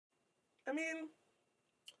I mean,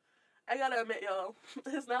 I gotta admit, y'all,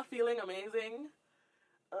 it's not feeling amazing.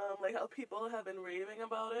 Like how people have been raving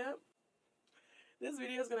about it. This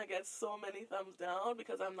video is gonna get so many thumbs down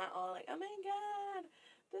because I'm not all like, oh my god,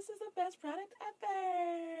 this is the best product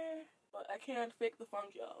ever. But I can't fake the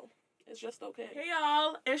funk, y'all. It's just okay. Hey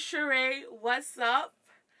y'all, it's Sheree. What's up?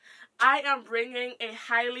 I am bringing a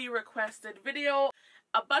highly requested video.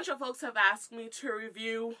 A bunch of folks have asked me to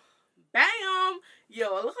review, bam!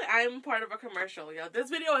 Yo, look like I'm part of a commercial, yo. This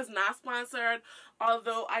video is not sponsored,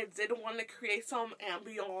 although I did want to create some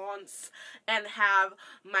ambiance and have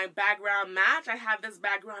my background match. I had this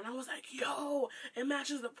background. I was like, yo, it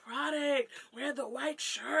matches the product. Wear the white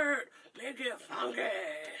shirt. Make it funky.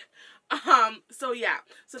 So yeah.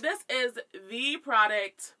 So this is the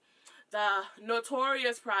product, the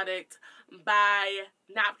notorious product by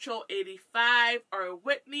Naptural85 or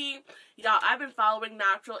Whitney. Y'all, I've been following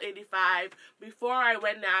Naptural85 before I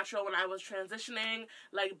went natural when I was transitioning,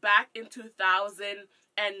 like back in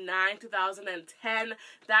 2009, 2010.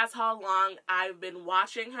 That's how long I've been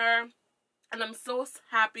watching her. And I'm so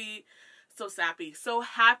happy. So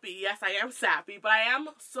happy. Yes, I am sappy, but I am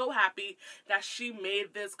so happy that she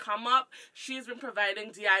made this come up. She's been providing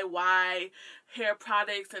DIY hair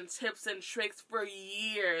products and tips and tricks for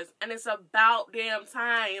years, and it's about damn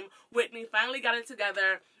time Whitney finally got it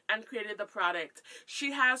together and created the product.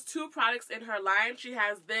 She has two products in her line. She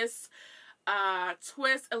has this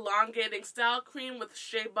twist elongating style cream with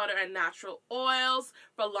shea butter and natural oils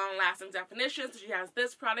for long-lasting definitions. She has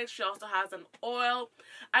this product. She also has an oil.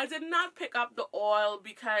 I did not pick up the oil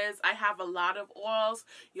because I have a lot of oils.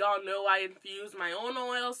 Y'all know I infuse my own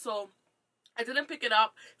oil, so I didn't pick it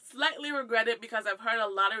up. Slightly regret it because I've heard a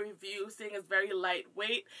lot of reviews saying it's very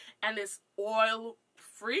lightweight and it's oil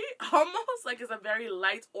free almost. Like it's a very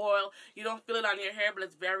light oil. You don't feel it on your hair, but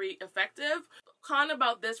it's very effective. Con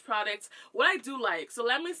about this product, what I do like, so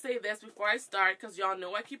let me say this before I start because y'all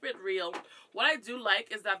know I keep it real. What I do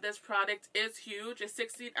like is that this product is huge. It's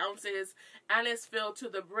 16 ounces and it's filled to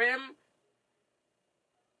the brim.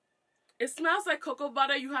 It smells like cocoa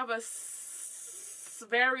butter. You have a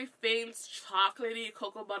very faint chocolatey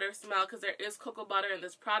cocoa butter smell because there is cocoa butter in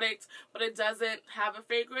this product, but it doesn't have a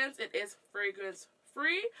fragrance. It is fragrance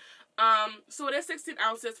free. So it is 16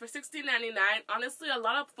 ounces for $16.99. Honestly, a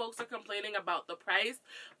lot of folks are complaining about the price,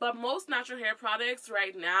 but most natural hair products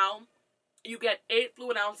right now, you get 8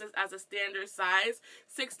 fluid ounces as a standard size.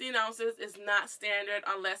 16 ounces is not standard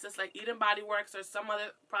unless it's like Eden Body Works or some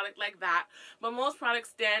other product like that. But most products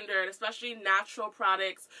standard, especially natural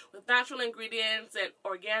products with natural ingredients and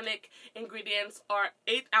organic ingredients, are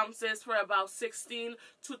 8 ounces for about $16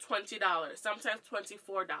 to $20, sometimes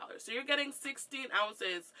 $24. So you're getting 16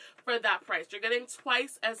 ounces for that price. You're getting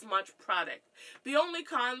twice as much product. The only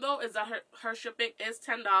con though is that her shipping is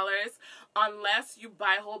 $10 unless you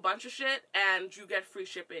buy a whole bunch of shit and you get free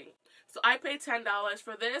shipping. So I paid $10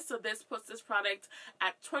 for this, so this puts this product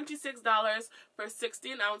at $26 for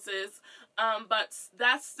 16 ounces, but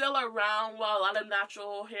that's still around what a lot of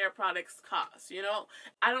natural hair products cost, you know?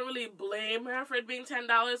 I don't really blame her for it being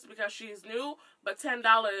 $10 because she's new, but $10,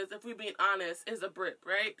 if we're being honest, is a brick,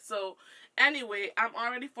 right? So anyway, I'm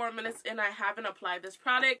already 4 minutes in. I haven't applied this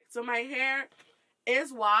product, so my hair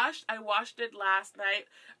is washed. I washed it last night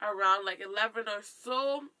around like 11 or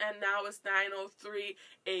so, and now it's 9:03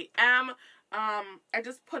 a.m. I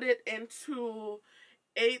just put it into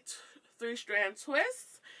 8 3-strand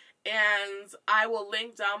twists, and I will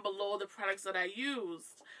link down below the products that I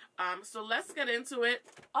used. So let's get into it.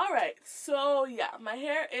 Alright, so yeah, my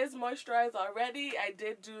hair is moisturized already. I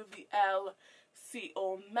did do the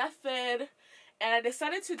LCO method, and I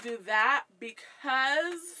decided to do that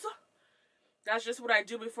because that's just what I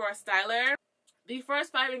do before a styler. The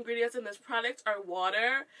first 5 ingredients in this product are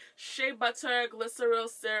water, shea butter, glycerol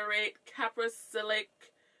cerate, caprylic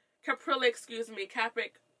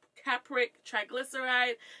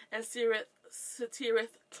triglyceride, and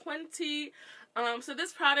cetireth 20. So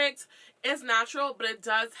this product is natural, but it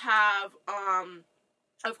does have,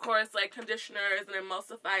 of course, like conditioners and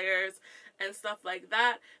emulsifiers and stuff like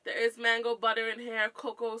that. There is mango butter in here,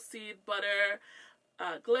 cocoa seed butter,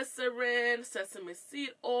 glycerin, sesame seed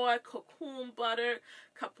oil, cocoon butter,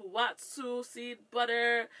 kapuatsu seed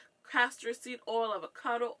butter, castor seed oil,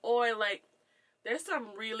 avocado oil. Like, there's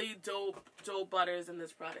some really dope butters in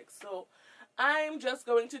this product. So I'm just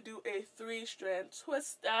going to do a 3-strand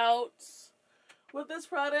twist out with this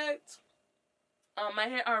product. My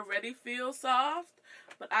hair already feels soft,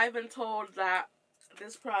 but I've been told that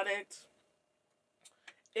this product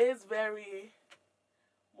is very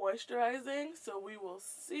moisturizing, so we will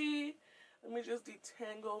see. Let me just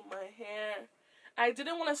detangle my hair. I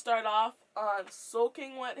didn't want to start off on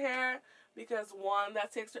soaking wet hair because one,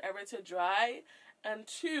 that takes forever to dry, and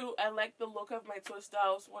two, I like the look of my twist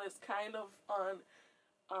outs when it's kind of on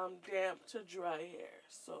damp to dry hair.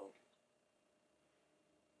 So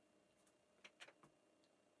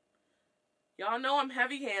y'all know I'm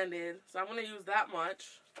heavy-handed, so I'm going to use that much.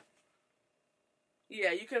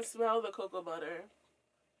 Yeah, you can smell the cocoa butter.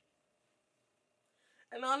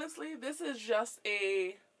 And honestly, this is just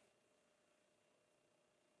a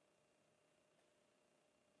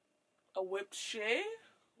whipped shea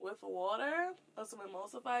with water and some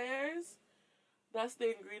emulsifiers. That's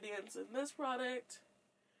the ingredients in this product.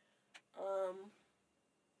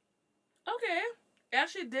 Okay. It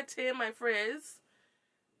actually did tame my frizz.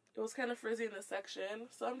 It was kind of frizzy in the section.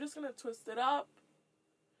 So I'm just going to twist it up.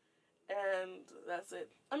 And that's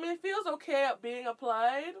it. I mean, it feels okay at being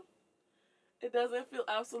applied. It doesn't feel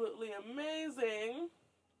absolutely amazing.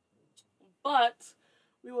 But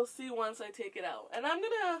we will see once I take it out. And I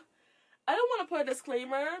don't want to put a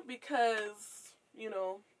disclaimer because, you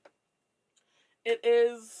know, it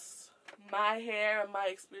is my hair and my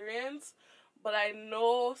experience. But I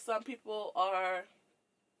know some people are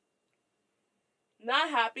not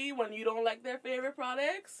happy when you don't like their favorite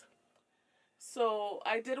products. So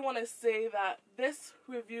I did want to say that this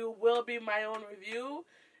review will be my own review.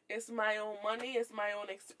 It's my own money. It's my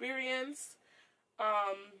own experience.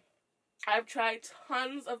 I've tried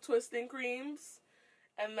tons of twisting creams,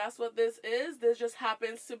 and that's what this is. This just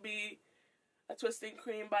happens to be a twisting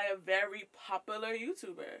cream by a very popular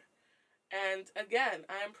YouTuber. And again,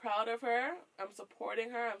 I am proud of her. I'm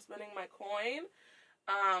supporting her. I'm spending my coin.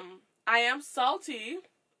 I am salty.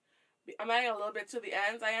 I'm adding a little bit to the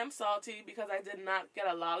ends. I am salty because I did not get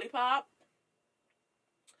a lollipop.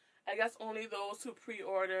 I guess only those who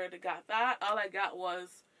pre-ordered got that. All I got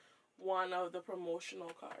was one of the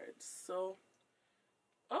promotional cards. So,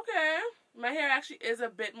 okay. My hair actually is a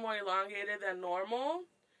bit more elongated than normal.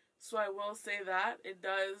 So I will say that. It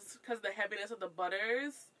does, because the heaviness of the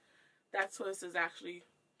butters, that twist is actually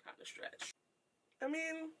kind of stretched. I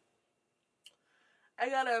mean, I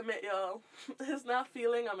gotta admit, y'all, it's not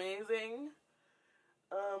feeling amazing.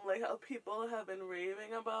 Like how people have been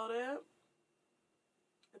raving about it.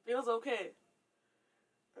 It feels okay.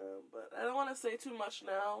 But I don't want to say too much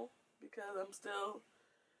now because I'm still,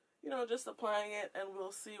 just applying it, and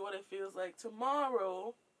we'll see what it feels like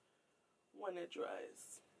tomorrow when it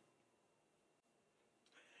dries.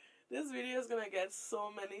 This video is gonna get so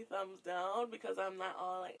many thumbs down because I'm not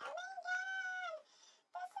all like, oh my god, this is the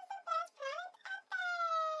best product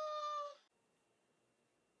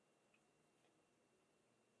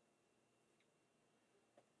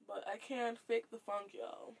ever. But I can't fake the funk,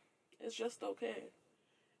 y'all. It's just okay.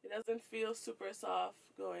 It doesn't feel super soft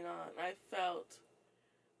going on. I felt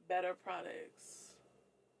better products.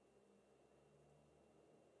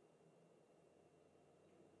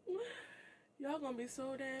 Y'all gonna be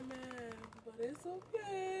so damn mad, but it's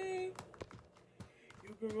okay.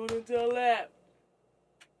 You can run into a lap.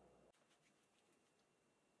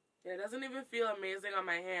 It doesn't even feel amazing on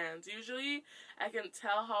my hands. Usually, I can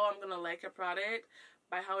tell how I'm gonna like a product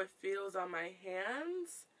by how it feels on my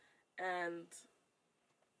hands, and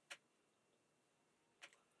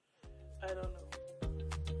I don't know.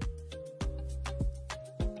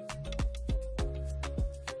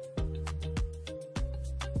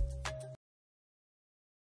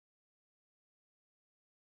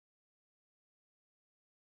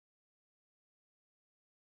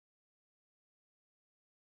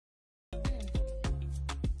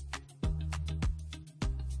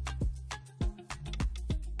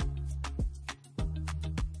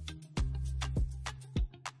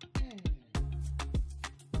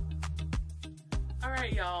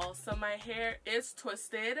 Alright, y'all, so my hair is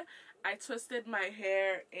twisted. I twisted my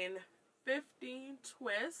hair in 15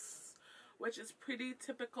 twists, which is pretty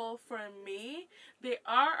typical for me. They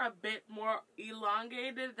are a bit more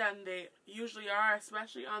elongated than they usually are,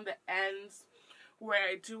 especially on the ends where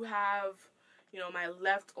I do have, my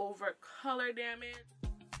leftover color damage.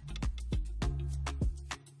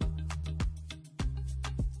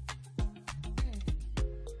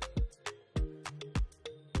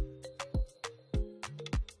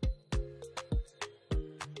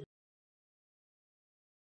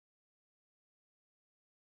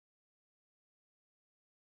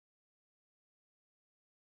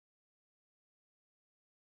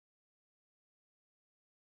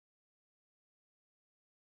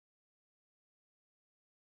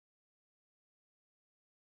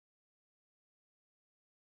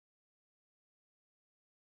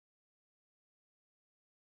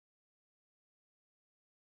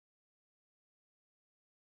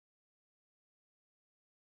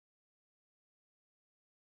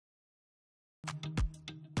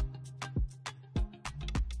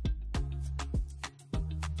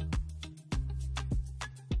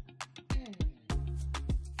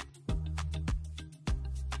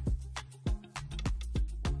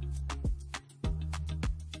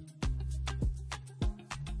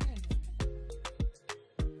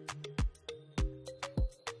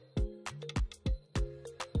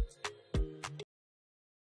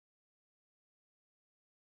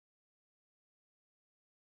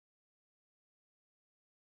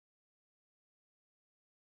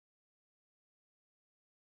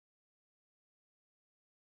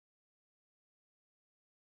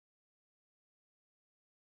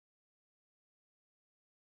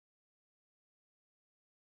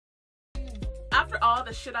 After all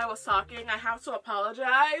the shit I was talking, I have to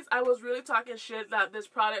apologize. I was really talking shit that this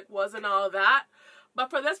product wasn't all that. But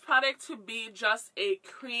for this product to be just a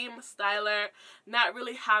cream styler, not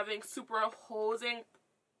really having super hosing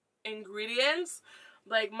ingredients,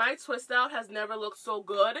 like, my twist out has never looked so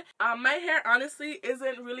good. My hair honestly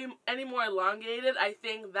isn't really any more elongated. I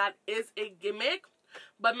think that is a gimmick.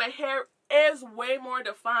 But my hair is way more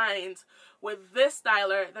defined with this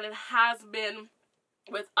styler than it has been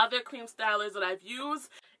with other cream stylers that I've used.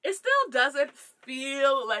 It still doesn't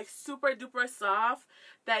feel like super duper soft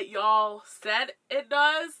that y'all said it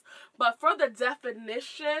does, but for the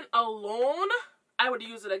definition alone, I would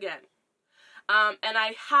use it again. And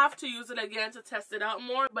I have to use it again to test it out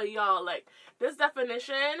more, but y'all, like, this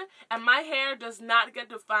definition, and my hair does not get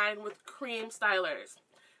defined with cream stylers.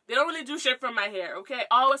 They don't really do shit for my hair, okay?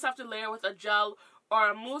 I always have to layer with a gel or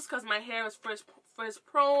a mousse because my hair is frizz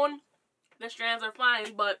prone. The strands are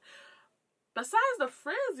fine, but besides the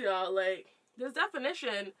frizz, y'all, like, this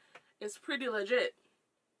definition is pretty legit.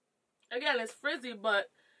 Again, it's frizzy, but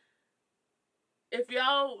if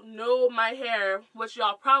y'all know my hair, which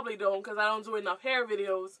y'all probably don't because I don't do enough hair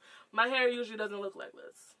videos, my hair usually doesn't look like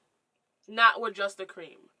this. Not with just the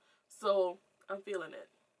cream. So, I'm feeling it.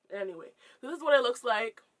 Anyway, this is what it looks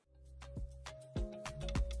like.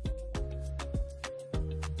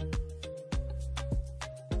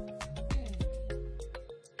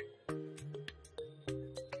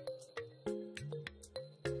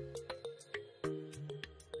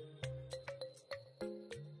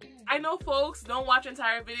 I know folks don't watch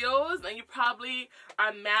entire videos and you probably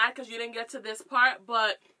are mad because you didn't get to this part,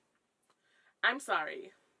 but I'm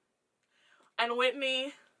sorry. And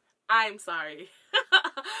Whitney, I'm sorry.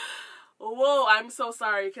 Whoa, I'm so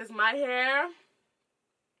sorry because my hair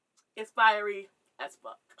is fiery as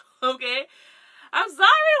fuck. Okay? I'm sorry,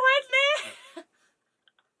 Whitney.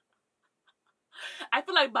 I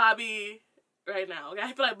feel like Bobby right now. Okay?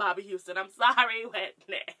 I feel like Bobby Houston. I'm sorry,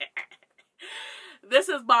 Whitney. This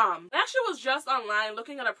is bomb. I actually was just online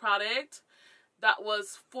looking at a product that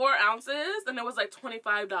was 4 ounces and it was like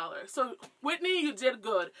 $25. So Whitney, you did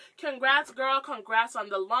good. Congrats, girl. Congrats on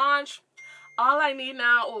the launch. All I need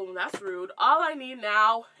now, oh, that's rude. All I need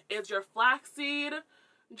now is your flaxseed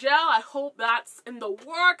gel. I hope that's in the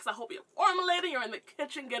works. I hope you're formulating. You're in the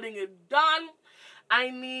kitchen getting it done.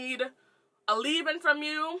 I need a leave-in from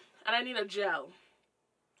you and I need a gel.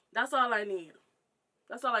 That's all I need.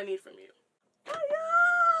 That's all I need from you. Oh,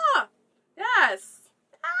 yeah. Yes.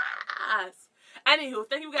 Yes. Anywho,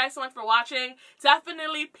 thank you guys so much for watching.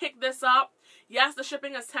 Definitely pick this up. Yes, the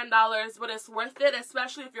shipping is $10, but it's worth it,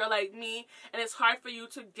 especially if you're like me and it's hard for you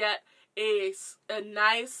to get a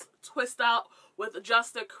nice twist out with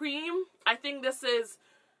just a cream. I think this is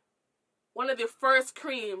one of the first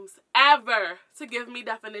creams ever to give me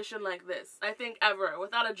definition like this. I think ever.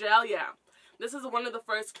 Without a gel, yeah. This is one of the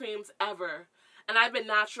first creams ever. And I've been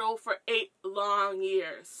natural for 8 long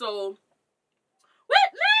years. So,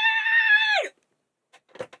 Whitney!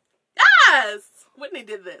 Yes! Whitney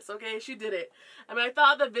did this, okay? She did it. I mean, I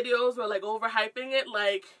thought the videos were, like, overhyping it,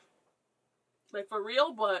 like for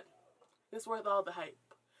real, but it's worth all the hype.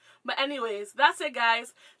 But anyways, that's it,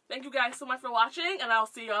 guys. Thank you guys so much for watching, and I'll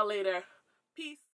see y'all later. Peace.